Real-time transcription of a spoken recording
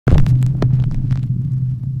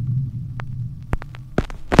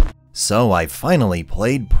So I finally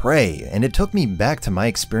played Prey, and it took me back to my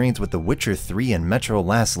experience with The Witcher 3 and Metro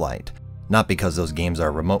Last Light. Not because those games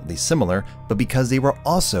are remotely similar, but because they were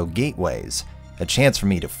also gateways. A chance for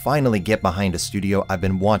me to finally get behind a studio I've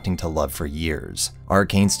been wanting to love for years.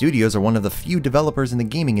 Arcane Studios are one of the few developers in the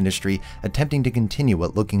gaming industry attempting to continue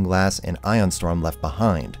what Looking Glass and Ion Storm left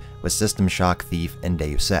behind, with System Shock, Thief, and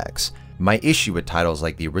Deus Ex. My issue with titles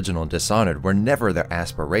like the original Dishonored were never their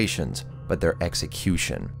aspirations, but their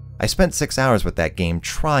execution. I spent 6 hours with that game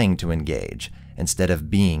trying to engage, instead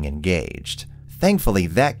of being engaged. Thankfully,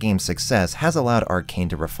 that game's success has allowed Arcane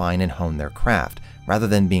to refine and hone their craft, rather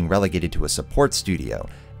than being relegated to a support studio,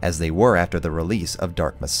 as they were after the release of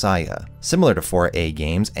Dark Messiah. Similar to 4A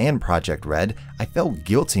Games and Project Red, I felt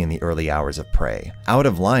guilty in the early hours of Prey, out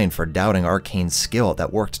of line for doubting Arcane's skill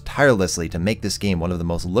that worked tirelessly to make this game one of the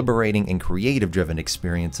most liberating and creative-driven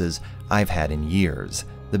experiences I've had in years.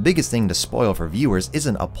 The biggest thing to spoil for viewers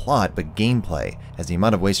isn't a plot but gameplay, as the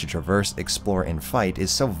amount of ways to traverse, explore, and fight is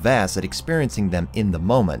so vast that experiencing them in the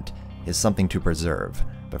moment is something to preserve.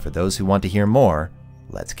 But for those who want to hear more,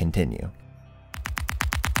 let's continue.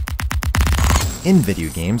 In video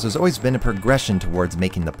games, there's always been a progression towards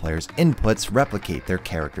making the player's inputs replicate their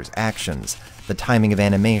character's actions. The timing of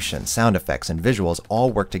animation, sound effects, and visuals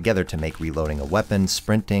all work together to make reloading a weapon,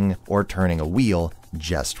 sprinting, or turning a wheel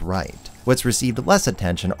just right. What's received less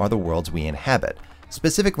attention are the worlds we inhabit,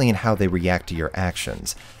 specifically in how they react to your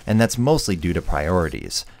actions, and that's mostly due to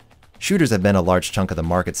priorities. Shooters have been a large chunk of the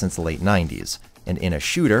market since the late 90s, and in a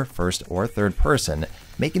shooter, first or third person,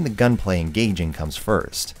 making the gunplay engaging comes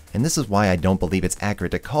first. And this is why I don't believe it's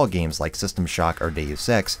accurate to call games like System Shock or Deus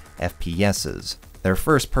Ex FPSs. They're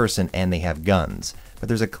first person and they have guns, but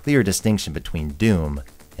there's a clear distinction between Doom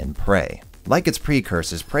and Prey. Like its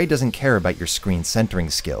precursors, Prey doesn't care about your screen centering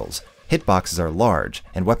skills. Hitboxes are large,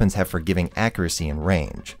 and weapons have forgiving accuracy and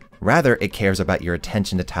range. Rather, it cares about your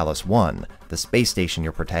attention to Talos 1, the space station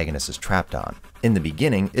your protagonist is trapped on. In the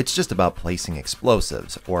beginning, it's just about placing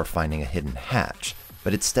explosives, or finding a hidden hatch,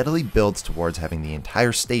 but it steadily builds towards having the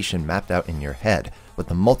entire station mapped out in your head,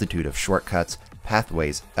 with a multitude of shortcuts,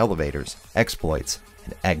 pathways, elevators, exploits,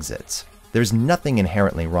 and exits. There's nothing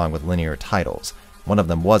inherently wrong with linear titles. One of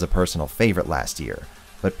them was a personal favorite last year,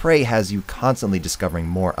 but Prey has you constantly discovering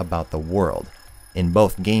more about the world, in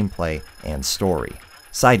both gameplay and story.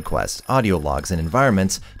 Side quests, audio logs, and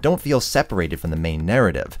environments don't feel separated from the main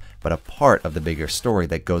narrative, but a part of the bigger story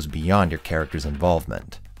that goes beyond your character's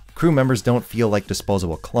involvement. Crew members don't feel like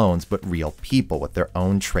disposable clones, but real people with their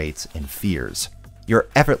own traits and fears. You're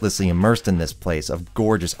effortlessly immersed in this place of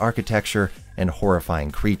gorgeous architecture and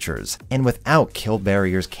horrifying creatures, and without kill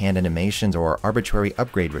barriers, canned animations, or arbitrary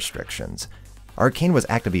upgrade restrictions. Arcane was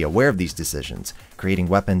actively aware of these decisions, creating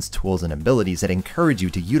weapons, tools, and abilities that encourage you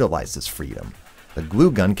to utilize this freedom. The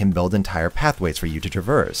glue gun can build entire pathways for you to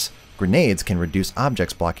traverse. Grenades can reduce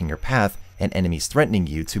objects blocking your path and enemies threatening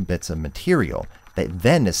you to bits of material that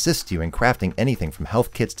then assist you in crafting anything from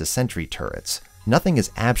health kits to sentry turrets. Nothing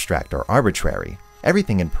is abstract or arbitrary.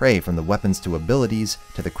 Everything in Prey, from the weapons to abilities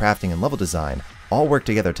to the crafting and level design, all work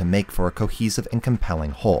together to make for a cohesive and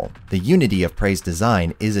compelling whole. The unity of Prey's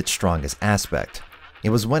design is its strongest aspect.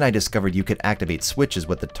 It was when I discovered you could activate switches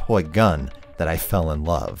with the toy gun that I fell in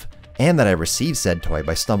love, and that I received said toy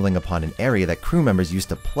by stumbling upon an area that crew members used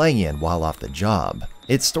to play in while off the job.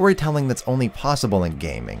 It's storytelling that's only possible in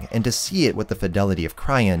gaming, and to see it with the fidelity of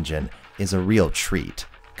CryEngine is a real treat,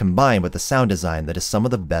 combined with the sound design that is some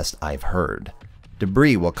of the best I've heard.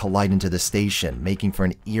 Debris will collide into the station, making for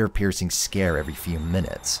an ear-piercing scare every few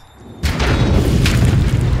minutes.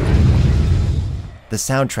 The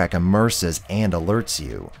soundtrack immerses and alerts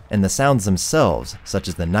you, and the sounds themselves, such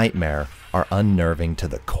as the nightmare, are unnerving to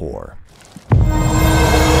the core.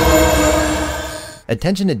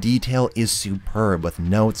 Attention to detail is superb, with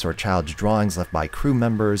notes or child's drawings left by crew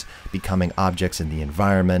members, becoming objects in the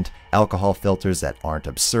environment, alcohol filters that aren't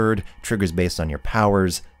absurd, triggers based on your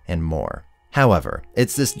powers, and more. However,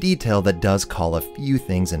 it's this detail that does call a few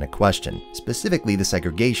things into question, specifically the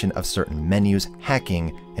segregation of certain menus,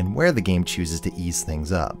 hacking, and where the game chooses to ease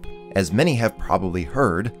things up. As many have probably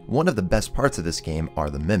heard, one of the best parts of this game are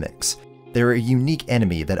the mimics. They're a unique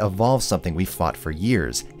enemy that evolves something we've fought for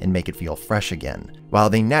years and make it feel fresh again. While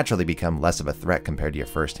they naturally become less of a threat compared to your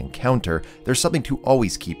first encounter, there's something to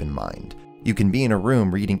always keep in mind. You can be in a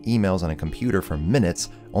room reading emails on a computer for minutes,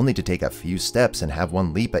 only to take a few steps and have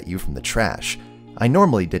one leap at you from the trash. I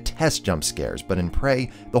normally detest jump scares, but in Prey,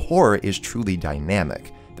 the horror is truly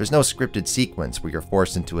dynamic. There's no scripted sequence where you're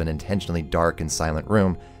forced into an intentionally dark and silent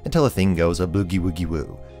room until a thing goes a boogie woogie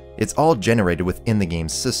woo. It's all generated within the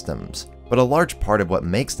game's systems, but a large part of what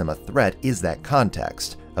makes them a threat is that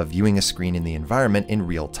context. of viewing a screen in the environment in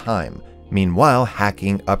real time. Meanwhile,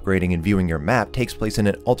 hacking, upgrading, and viewing your map takes place in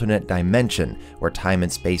an alternate dimension, where time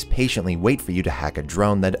and space patiently wait for you to hack a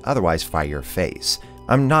drone that'd otherwise fry your face.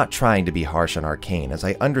 I'm not trying to be harsh on Arcane, as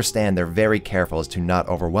I understand they're very careful as to not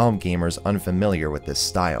overwhelm gamers unfamiliar with this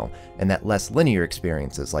style, and that less linear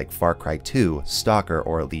experiences like Far Cry 2, Stalker,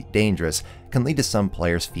 or Elite Dangerous can lead to some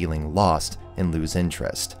players feeling lost and lose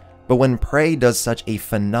interest. But when Prey does such a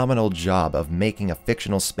phenomenal job of making a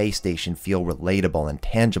fictional space station feel relatable and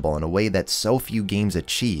tangible in a way that so few games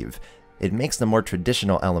achieve, it makes the more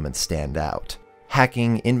traditional elements stand out.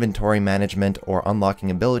 Hacking, inventory management, or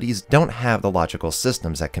unlocking abilities don't have the logical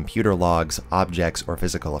systems that computer logs, objects, or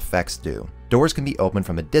physical effects do. Doors can be opened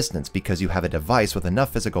from a distance because you have a device with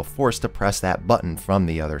enough physical force to press that button from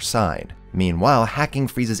the other side. Meanwhile, hacking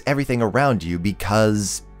freezes everything around you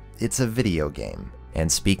because it's a video game. And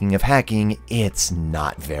speaking of hacking, it's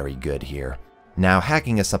not very good here. Now,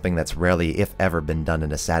 hacking is something that's rarely, if ever, been done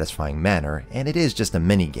in a satisfying manner, and it is just a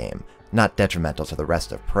minigame, not detrimental to the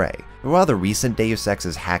rest of Prey. But while the recent Deus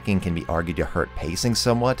Ex's hacking can be argued to hurt pacing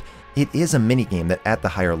somewhat, it is a minigame that at the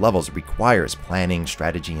higher levels requires planning,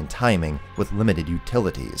 strategy, and timing with limited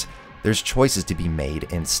utilities. There's choices to be made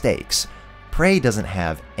and stakes. Prey doesn't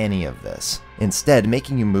have any of this, instead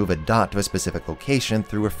making you move a dot to a specific location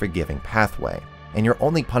through a forgiving pathway. And your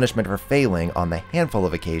only punishment for failing on the handful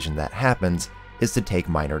of occasions that happens is to take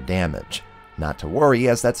minor damage. Not to worry,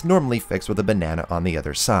 as that's normally fixed with a banana on the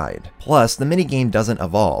other side. Plus, the minigame doesn't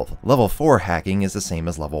evolve. Level 4 hacking is the same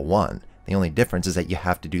as level 1. The only difference is that you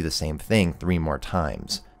have to do the same thing 3 more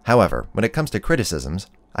times. However, when it comes to criticisms,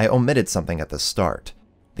 I omitted something at the start.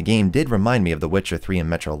 The game did remind me of The Witcher 3 and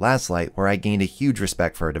Metro Last Light, where I gained a huge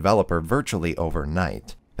respect for a developer virtually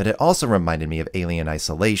overnight. But it also reminded me of Alien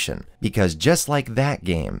Isolation, because just like that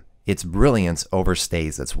game, its brilliance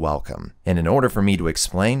overstays its welcome. And in order for me to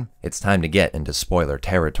explain, it's time to get into spoiler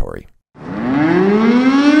territory.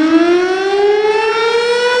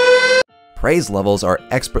 Prey's levels are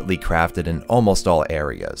expertly crafted in almost all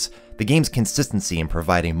areas. The game's consistency in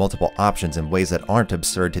providing multiple options in ways that aren't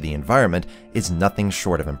absurd to the environment is nothing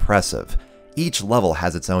short of impressive. Each level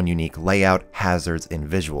has its own unique layout, hazards, and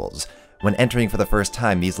visuals. When entering for the first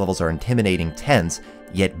time, these levels are intimidating, tense,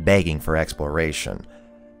 yet begging for exploration.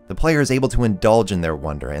 The player is able to indulge in their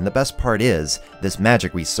wonder, and the best part is, this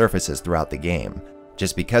magic resurfaces throughout the game.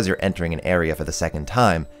 Just because you're entering an area for the second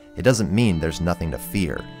time, it doesn't mean there's nothing to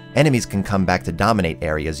fear. Enemies can come back to dominate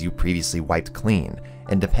areas you previously wiped clean,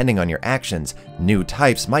 and depending on your actions, new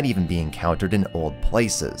types might even be encountered in old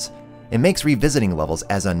places. It makes revisiting levels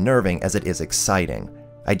as unnerving as it is exciting.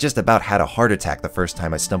 I just about had a heart attack the first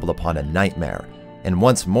time I stumbled upon a nightmare, and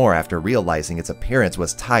once more after realizing its appearance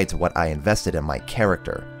was tied to what I invested in my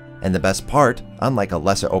character. And the best part, unlike a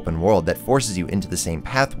lesser open world that forces you into the same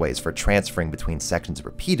pathways for transferring between sections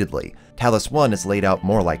repeatedly, Talos 1 is laid out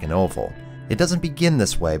more like an oval. It doesn't begin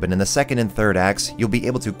this way, but in the second and third acts, you'll be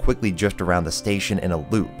able to quickly drift around the station in a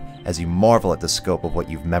loop as you marvel at the scope of what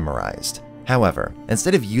you've memorized. However,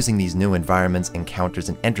 instead of using these new environments, encounters,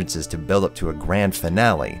 and entrances to build up to a grand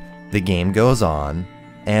finale, the game goes on,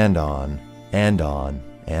 and on, and on,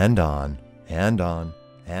 and on, and on,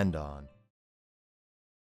 and on.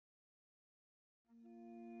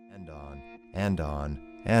 And on,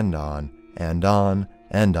 and on, and on,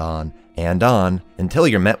 and on, and on, until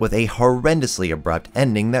you're met with a horrendously abrupt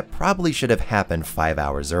ending that probably should have happened 5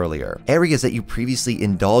 hours earlier. Areas that you previously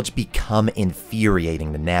indulged become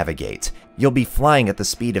infuriating to navigate. You'll be flying at the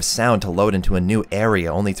speed of sound to load into a new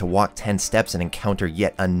area only to walk 10 steps and encounter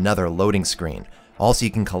yet another loading screen. Also,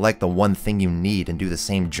 you can collect the one thing you need and do the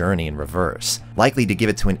same journey in reverse, likely to give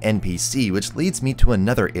it to an NPC, which leads me to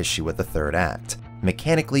another issue with the third act.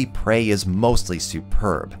 Mechanically, Prey is mostly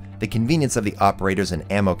superb. The convenience of the operators and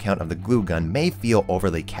ammo count of the glue gun may feel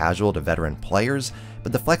overly casual to veteran players,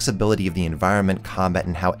 but the flexibility of the environment, combat,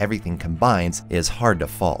 and how everything combines is hard to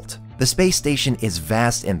fault. The space station is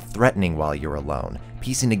vast and threatening while you're alone,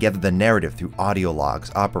 piecing together the narrative through audio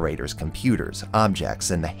logs, operators, computers,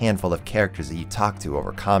 objects, and the handful of characters that you talk to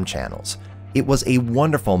over comm channels. It was a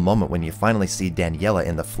wonderful moment when you finally see Daniela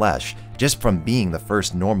in the flesh, just from being the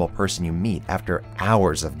first normal person you meet after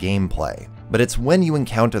hours of gameplay. But it's when you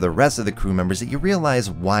encounter the rest of the crew members that you realize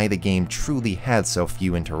why the game truly had so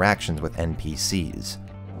few interactions with NPCs.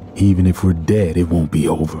 Even if we're dead, it won't be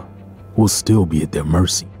over. We'll still be at their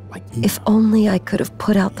mercy. If only I could have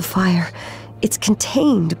put out the fire. It's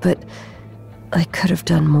contained, but I could have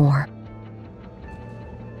done more.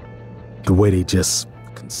 The way they just...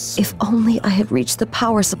 If only I had reached the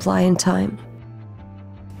power supply in time.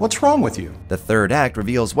 What's wrong with you? The third act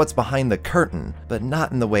reveals what's behind the curtain, but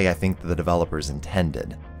not in the way I think the developers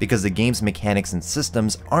intended, because the game's mechanics and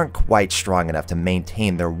systems aren't quite strong enough to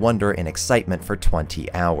maintain their wonder and excitement for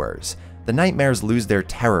 20 hours. The nightmares lose their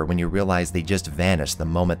terror when you realize they just vanish the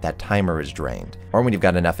moment that timer is drained, or when you've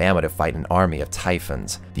got enough ammo to fight an army of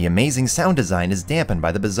typhons. The amazing sound design is dampened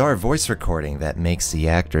by the bizarre voice recording that makes the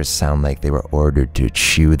actors sound like they were ordered to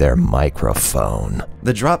chew their microphone.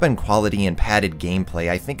 The drop in quality and padded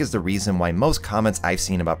gameplay I think is the reason why most comments I've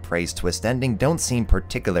seen about Prey's twist ending don't seem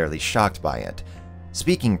particularly shocked by it.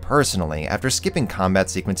 Speaking personally, after skipping combat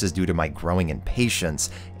sequences due to my growing impatience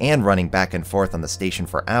and running back and forth on the station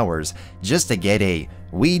for hours just to get a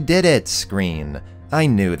 "we did it" screen, I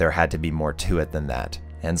knew there had to be more to it than that.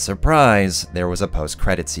 And surprise, there was a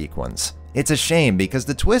post-credit sequence. It's a shame because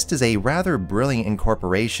the twist is a rather brilliant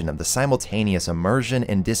incorporation of the simultaneous immersion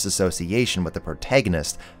and disassociation with the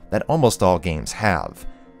protagonist that almost all games have.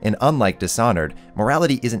 And unlike Dishonored,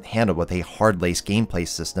 morality isn't handled with a hard-laced gameplay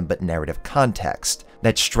system but narrative context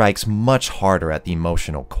that strikes much harder at the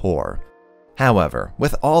emotional core. However,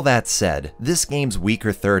 with all that said, this game's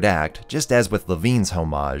weaker third act, just as with Levine's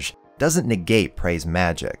homage, doesn't negate Prey's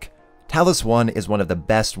magic. Talos 1 is one of the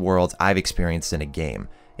best worlds I've experienced in a game,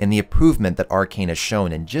 and the improvement that Arcane has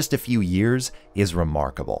shown in just a few years is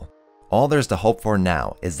remarkable. All there's to hope for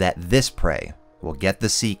now is that this Prey will get the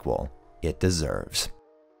sequel it deserves.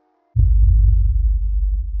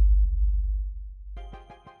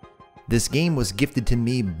 This game was gifted to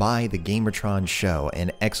me by the Gamertron Show,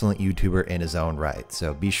 an excellent YouTuber in his own right,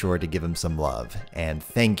 so be sure to give him some love. And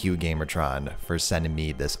thank you, Gamertron, for sending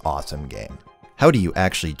me this awesome game. How do you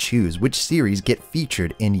actually choose which series get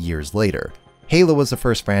featured in years later? Halo was the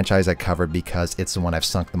first franchise I covered because it's the one I've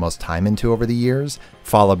sunk the most time into over the years,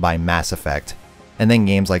 followed by Mass Effect. And then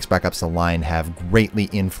games like Spec Ops: The Line have greatly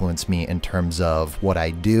influenced me in terms of what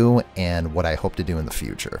I do and what I hope to do in the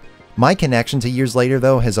future. My connection to Years Later,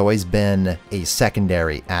 though, has always been a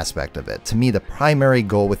secondary aspect of it. To me, the primary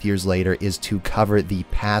goal with Years Later is to cover the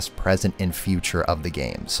past, present, and future of the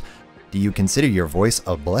games. Do you consider your voice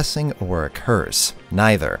a blessing or a curse?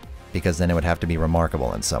 Neither, because then it would have to be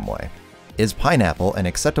remarkable in some way. Is pineapple an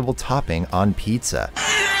acceptable topping on pizza?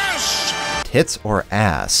 Yes! Tits or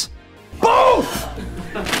ass? Both!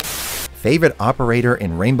 Favorite operator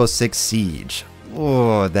in Rainbow Six Siege?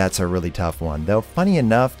 Oh, that's a really tough one, though funny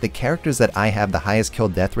enough, the characters that I have the highest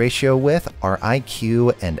kill-death ratio with are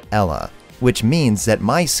IQ and Ella, which means that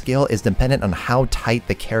my skill is dependent on how tight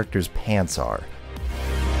the character's pants are.